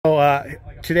So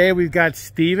today we've got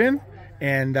Steven,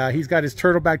 and he's got his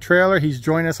Turtleback trailer. He's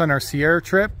joined us on our Sierra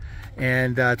trip,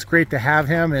 and it's great to have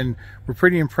him, and we're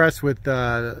pretty impressed with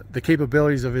the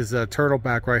capabilities of his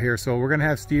Turtleback right here. So we're going to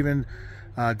have Steven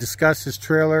discuss his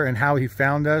trailer and how he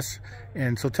found us.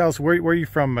 And so tell us, where are you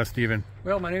from, Steven?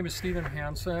 Well, my name is Steven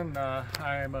Hansen.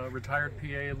 I'm a retired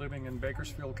PA living in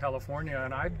Bakersfield, California,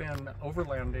 and I've been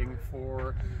overlanding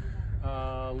for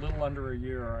a little under a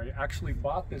year. I actually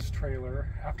bought this trailer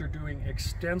after doing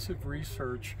extensive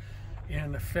research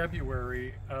in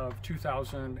February of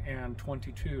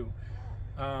 2022.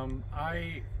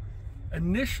 I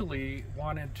initially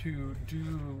wanted to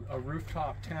do a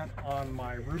rooftop tent on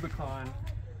my Rubicon,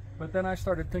 but then I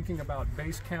started thinking about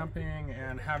base camping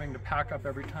and having to pack up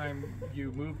every time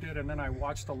you moved it, and then I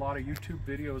watched a lot of YouTube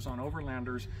videos on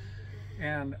overlanders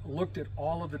and looked at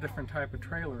all of the different type of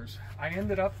trailers. I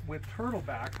ended up with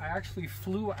Turtleback. I actually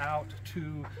flew out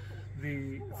to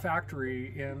the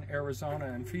factory in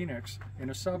Arizona in Phoenix, in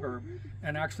a suburb,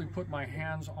 and actually put my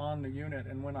hands on the unit.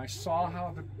 And when I saw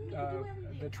how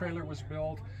the trailer was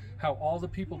built, how all the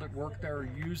people that work there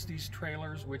use these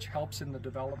trailers, which helps in the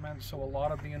development. So a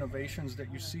lot of the innovations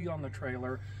that you see on the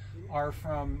trailer are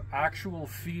from actual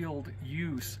field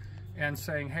use, and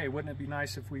saying, hey, wouldn't it be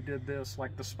nice if we did this,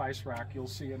 like the spice rack you'll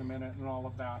see in a minute and all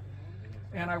of that.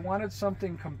 And I wanted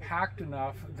something compact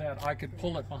enough that I could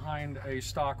pull it behind a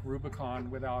stock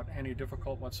Rubicon without any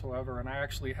difficulty whatsoever. And I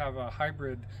actually have a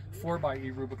hybrid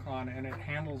 4xe Rubicon, and it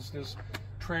handles this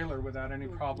trailer without any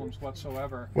problems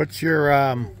whatsoever. What's your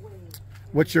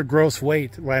gross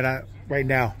weight right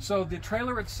now? So the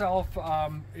trailer itself,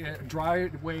 dry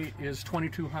weight is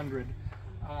 2,200.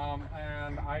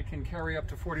 And I can carry up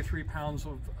to 43 gallons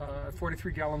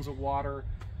of water.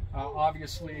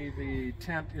 Obviously the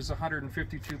tent is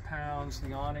 152 pounds.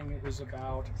 The awning is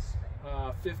about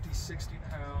 50-60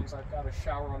 pounds. I've got a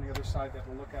shower on the other side that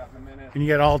we'll look at in a minute. And you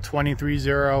get all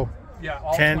 23.0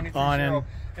 tent awning.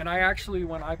 And I actually,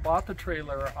 when I bought the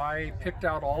trailer, I picked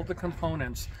out all the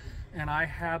components, and I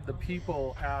had the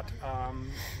people at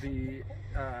the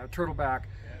Turtleback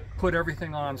put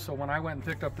everything on, so when I went and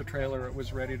picked up the trailer, it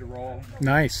was ready to roll.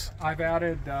 Nice. I've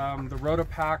added the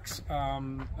Rotopacks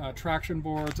traction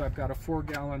boards. I've got a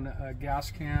 4-gallon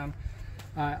gas can.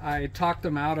 I talked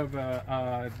them out of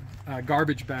a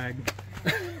garbage bag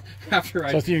after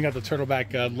I... So you got the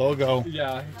Turtleback logo.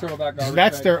 Yeah, Turtleback garbage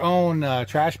That's bag. Their own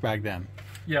trash bag then?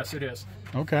 Yes, it is.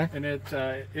 Okay. And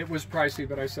it was pricey,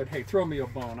 but I said, hey, throw me a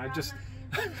bone. I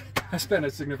spent a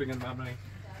significant amount of money.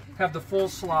 Have the full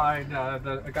slide. I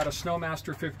got a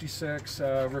Snowmaster 56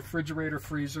 refrigerator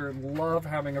freezer, and love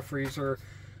having a freezer,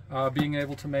 being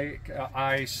able to make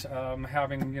ice,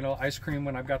 having ice cream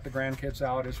when I've got the grandkids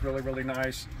out is really, really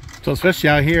nice. So especially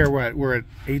out here, we're at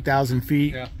 8,000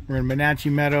 feet. Yeah. We're in Monache,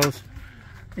 Meadows,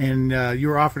 and you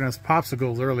were offering us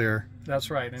popsicles earlier.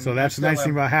 That's right. And so that's the nice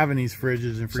thing about having these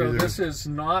fridges and freezers. So this is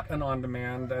not an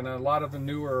on-demand, and a lot of the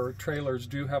newer trailers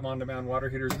do have on-demand water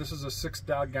heaters. This is a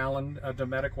 6-gallon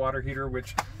Dometic water heater,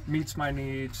 which meets my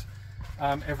needs.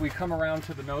 If we come around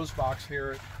to the nose box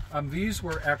here, these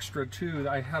were extra too.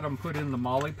 I had them put in the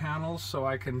Molly panels, so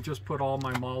I can just put all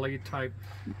my Molly type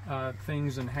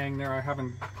things and hang there. I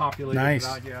haven't populated it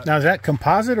out yet. Now is that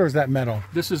composite or is that metal?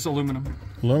 This is aluminum.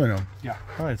 Aluminum? Yeah.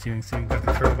 Oh, you can see you got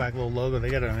the Turtleback little logo. They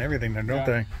got it on everything there, don't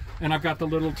they? And I've got the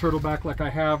little Turtleback like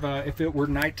I have. If it were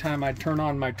nighttime, I'd turn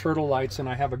on my turtle lights, and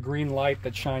I have a green light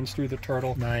that shines through the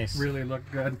turtle. Nice. Really look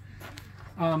good.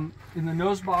 In the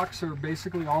nose box are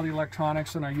basically all the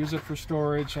electronics, and I use it for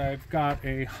storage. I've got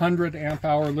a 100 amp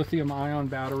hour lithium ion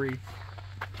battery.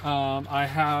 I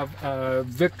have a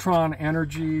Victron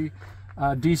Energy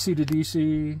DC to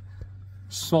DC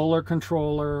solar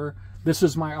controller. This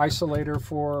is my isolator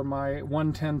for my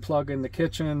 110 plug in the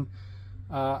kitchen.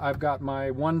 I've got my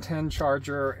 110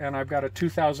 charger, and I've got a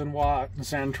 2,000 watt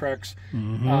Xantrex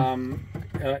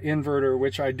inverter,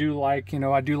 which I do like.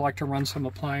 I do like to run some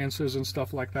appliances and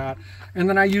stuff like that. And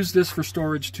then I use this for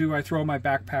storage too. I throw my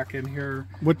backpack in here.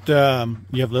 What,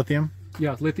 you have lithium?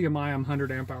 Yeah, lithium ion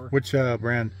 100 amp hour. Which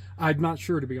brand? I'm not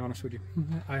sure, to be honest with you.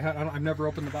 I've never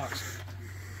opened the box.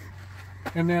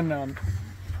 And then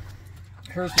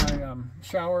here's my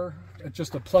shower. It's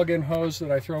just a plug-in hose that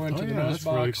I throw into the nose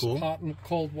box. Really cool. Hot and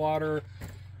cold water.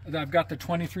 I've got the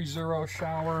 23.0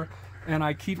 shower, and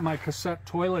I keep my cassette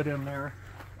toilet in there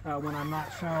when I'm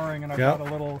not showering. And I've got a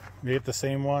little. You get the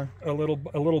same one. A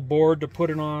little board to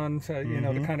put it on, to,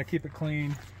 to kind of keep it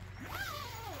clean.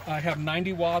 I have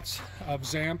 90 watts of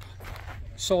Zamp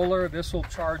solar. This will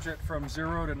charge it from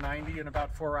 0 to 90 in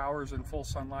about 4 hours in full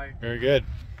sunlight. Very good.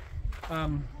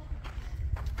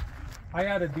 I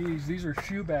added these. These are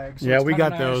shoe bags. So yeah, it's we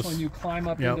got nice those. when you climb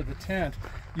up into the tent,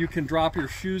 you can drop your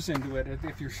shoes into it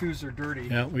if your shoes are dirty.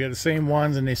 Yeah, we got the same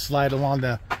ones, and they slide along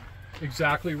the.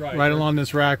 Exactly right. Right along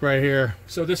this rack right here.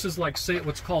 So this is like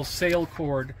what's called sail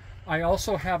cord. I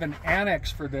also have an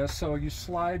annex for this, so you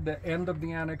slide the end of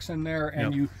the annex in there,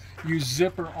 and you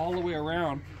zipper all the way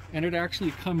around, and it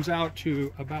actually comes out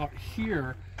to about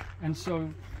here. And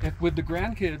so with the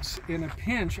grandkids, in a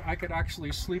pinch, I could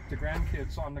actually sleep the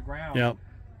grandkids on the ground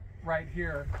right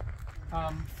here.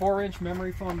 4-inch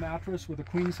memory foam mattress with a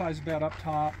queen size bed up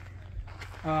top.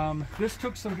 This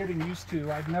took some getting used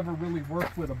to. I'd never really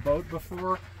worked with a boat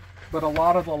before, but a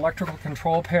lot of the electrical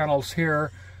control panels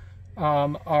here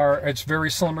it's very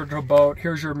similar to a boat.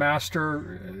 Here's your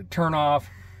master turn off,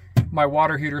 my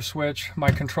water heater switch,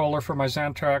 my controller for my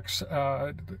Xantrex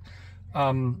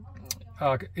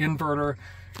inverter,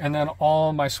 and then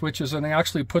all my switches. And they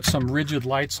actually put some rigid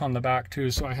lights on the back too,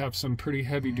 so I have some pretty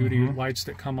heavy duty lights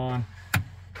that come on.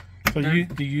 So you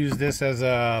use this as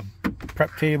a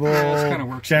prep table, kind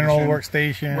of general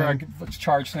workstation where I can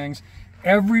charge things.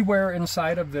 Everywhere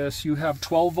inside of this you have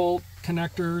 12-volt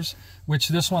connectors, which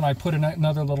this one I put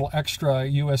another little extra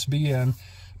USB in,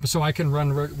 so I can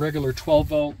run regular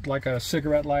 12-volt like a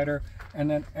cigarette lighter. And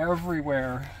then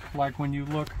everywhere, like when you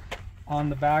look on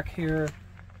the back here,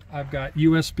 I've got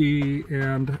USB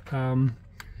and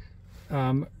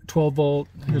 12-volt.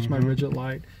 Here's my rigid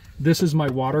light. This is my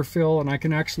water fill, and I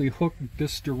can actually hook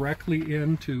this directly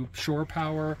into shore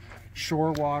power,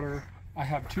 shore water. I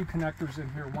have 2 connectors in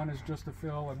here. One is just a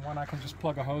fill, and one I can just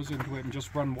plug a hose into it and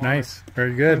just run water. Nice,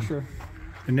 very good. Pressure.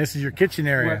 And this is your kitchen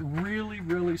area. What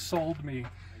really sold me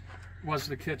was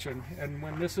the kitchen. And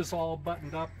when this is all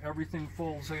buttoned up, everything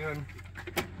folds in.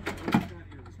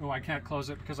 Oh, I can't close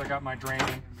it because I got my drain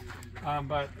in.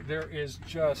 But there is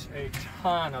just a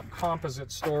ton of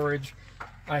composite storage.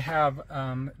 I have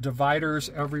dividers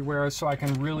everywhere, so I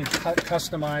can really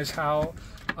customize how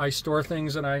I store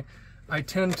things. And I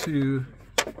tend to,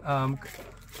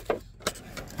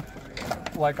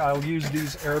 like, I'll use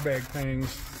these airbag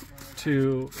things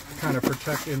to kind of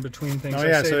protect in between things. Oh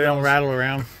yeah, so they don't rattle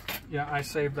around. Yeah, I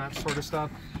save that sort of stuff.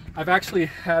 I've actually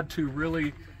had to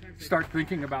really start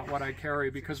thinking about what I carry,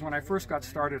 because when I first got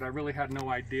started, I really had no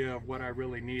idea of what I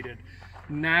really needed.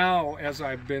 Now, as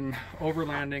I've been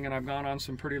overlanding and I've gone on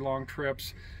some pretty long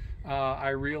trips, I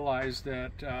realize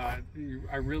that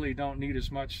I really don't need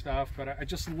as much stuff, but I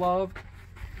just love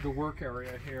the work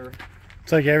area here.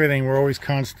 It's like everything, we're always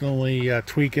constantly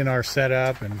tweaking our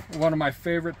setup. And one of my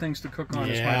favorite things to cook on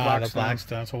is my Blackstone. The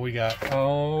Blackstone, that's what we got.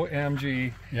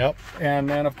 OMG. Yep. And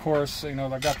then, of course, you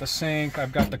know, I've got the sink,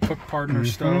 I've got the cook partner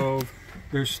stove.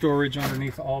 There's storage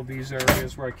underneath all these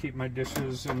areas where I keep my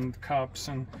dishes and cups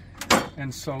and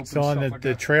soap. So on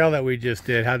the trail that we just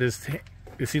did, how does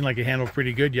it seemed like it handled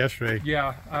pretty good yesterday?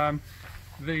 Yeah.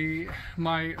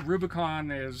 My Rubicon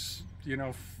is, you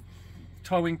know,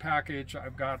 towing package.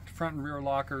 I've got front and rear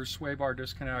lockers, sway bar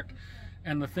disconnect,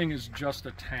 and the thing is just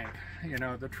a tank. You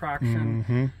know, the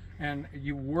traction, and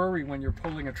you worry when you're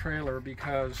pulling a trailer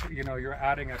because, you know, you're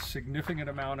adding a significant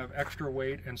amount of extra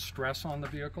weight and stress on the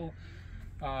vehicle.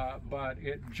 But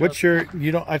it just... What's your,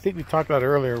 I think we talked about it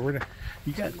earlier,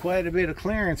 you got quite a bit of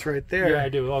clearance right there. Yeah, I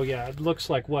do. Oh yeah, it looks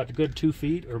like what, a good 2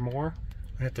 feet or more?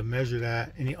 I have to measure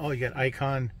that. And you got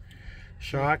Icon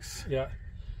shocks. Yeah.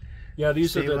 Yeah,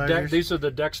 these are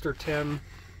the Dexter 10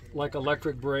 like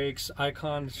electric brakes,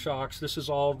 Icon shocks. This is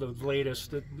all the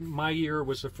latest. My year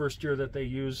was the first year that they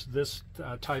used this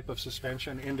type of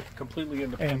suspension, completely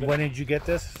independent. And when did you get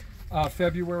this?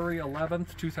 February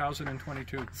 11th,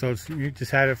 2022. So you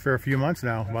just had it for a few months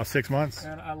now, about 6 months.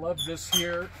 And I love this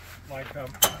here. Like,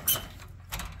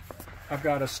 I've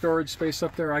got a storage space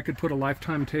up there. I could put a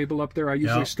lifetime table up there. I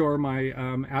usually store my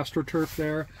AstroTurf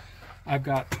there. I've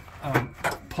got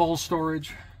pole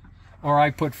storage, or I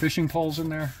put fishing poles in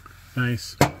there.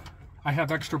 Nice. I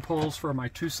have extra poles for my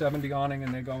 270 awning,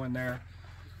 and they go in there.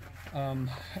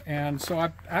 And so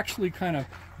I actually kind of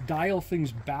dial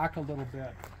things back a little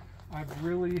bit. I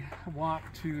really want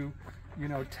to, you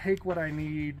know, take what I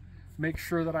need, make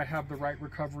sure that I have the right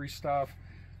recovery stuff,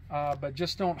 but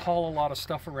just don't haul a lot of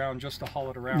stuff around just to haul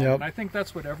it around. Yep. And I think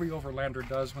that's what every overlander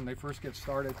does when they first get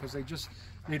started, because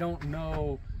they don't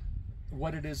know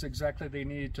what it is exactly they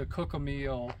need to cook a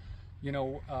meal, you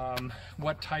know,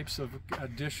 what types of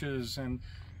dishes and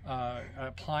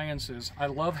appliances. I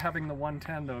love having the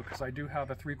 110 though, because I do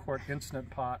have a 3-quart instant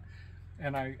pot,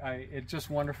 and it's just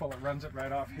wonderful. It runs it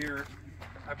right off here.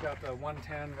 I've got the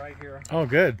 110 right here. Oh,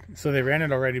 good. So they ran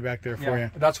it already back there for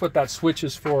you. That's what that switch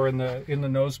is for in the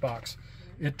nose box.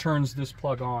 It turns this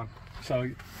plug on. So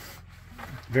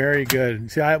Very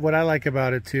good. See, what I like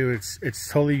about it too, it's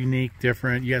totally unique,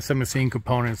 different. You got some of the same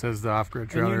components as the off-grid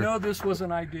trailer. And you know this was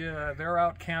an idea. They're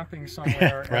out camping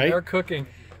somewhere right? and they're cooking.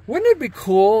 Wouldn't it be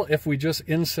cool if we just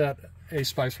inset a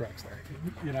spice racks there?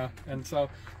 You know, and so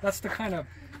that's the kind of,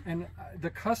 and the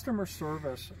customer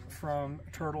service from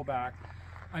Turtleback.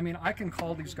 I mean, I can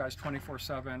call these guys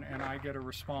 24/7 and I get a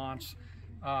response.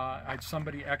 I had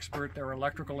somebody expert, their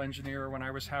electrical engineer, when I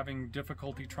was having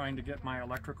difficulty trying to get my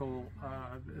electrical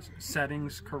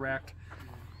settings correct.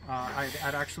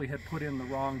 I'd actually had put in the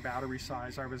wrong battery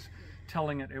size. I was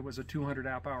telling it was a 200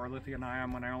 amp hour lithium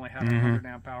ion when I only had 100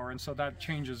 amp hour, and so that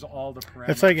changes all the parameters.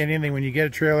 It's like anything. When you get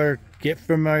a trailer, get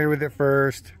familiar with it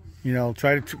first. You know,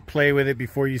 try to play with it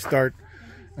before you start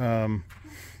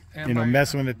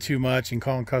messing with it too much and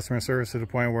calling customer service to the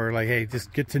point where, like, hey,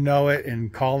 just get to know it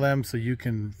and call them so you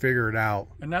can figure it out.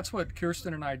 And that's what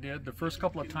Kirsten and I did. The first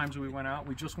couple of times we went out,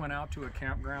 we just went out to a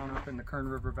campground up in the Kern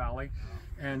River Valley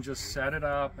and just set it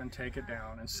up and take it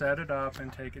down and set it up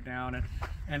and take it down.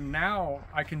 And now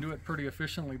I can do it pretty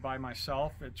efficiently by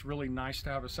myself. It's really nice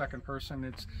to have a second person.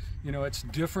 It's, you know, it's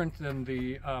different than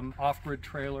the off-grid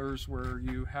trailers where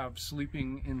you have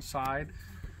sleeping inside.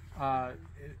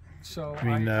 So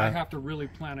I have to really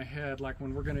plan ahead, like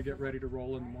when we're going to get ready to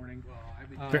roll in the morning.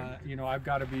 You know, I've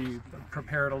got to be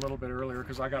prepared a little bit earlier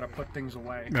because I got to put things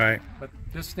away. Right. But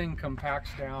this thing compacts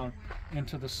down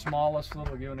into the smallest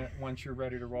little unit once you're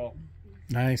ready to roll.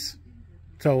 Nice.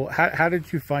 So how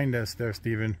did you find us there,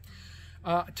 Stephen?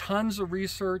 Tons of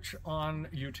research on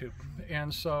YouTube,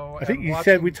 and so I think you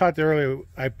said, we talked earlier,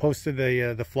 I posted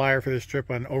the flyer for this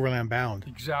trip on Overland Bound.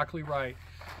 Exactly right.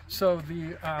 So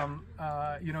the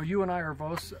you know, you and I are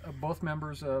both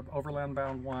members of Overland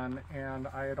Bound 1, and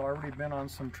I had already been on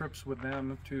some trips with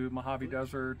them to Mojave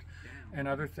Desert and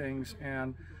other things,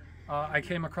 and I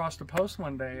came across a post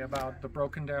one day about the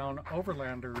broken down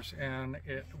overlanders, and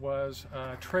it was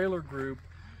a trailer group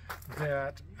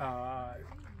that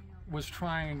was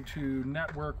trying to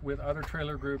network with other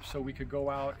trailer groups so we could go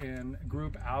out in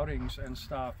group outings and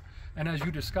stuff. And as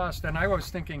you discussed, and I was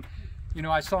thinking, you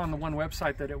know, I saw on the one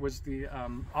website that it was the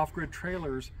off-grid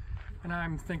trailers, and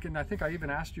I'm thinking, I think I even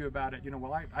asked you about it, you know,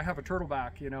 well, I have a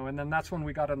Turtleback, you know, and then that's when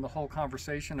we got in the whole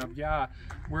conversation of, yeah,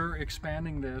 we're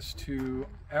expanding this to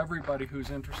everybody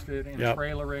who's interested in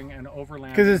trailering and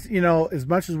overlanding. Because, you know, as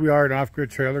much as we are an off-grid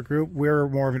trailer group, we're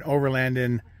more of an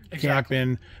overlanding,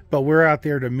 camping, but we're out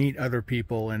there to meet other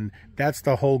people, and that's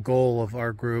the whole goal of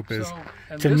our group, is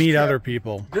to meet other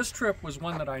people. This trip was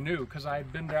one that I knew because I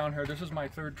had been down here. This is my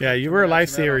third trip. Yeah, you were a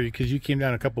lifesaver because you came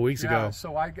down a couple weeks ago.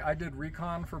 So I did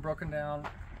recon for broken down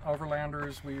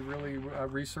overlanders. We really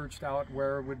researched out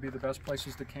where would be the best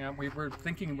places to camp. We were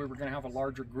thinking we were going to have a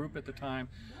larger group at the time,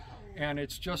 and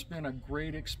it's just been a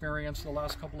great experience the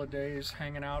last couple of days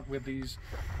hanging out with these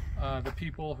the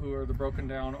people who are the broken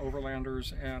down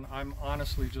overlanders, and I'm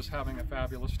honestly just having a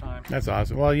fabulous time. That's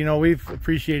awesome. Well, you know, we've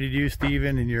appreciated you,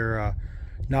 Stephen, and your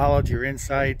knowledge, your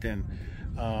insight, and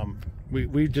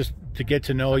we just to get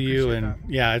to know you, and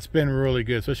yeah, it's been really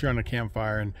good, especially on the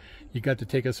campfire, and you got to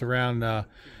take us around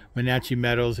Monache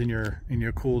Meadows in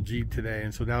your cool Jeep today,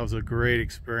 and so that was a great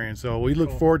experience. So we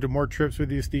look forward to more trips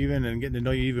with you, Stephen, and getting to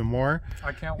know you even more.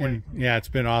 I can't wait. And, yeah, it's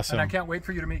been awesome. And I can't wait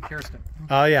for you to meet Kirsten.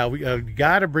 Oh yeah, we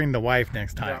got to bring the wife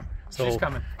next time. Yeah, so she's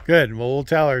coming. Good. Well, we'll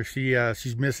tell her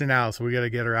she's missing out, so we got to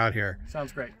get her out here.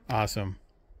 Sounds great. Awesome.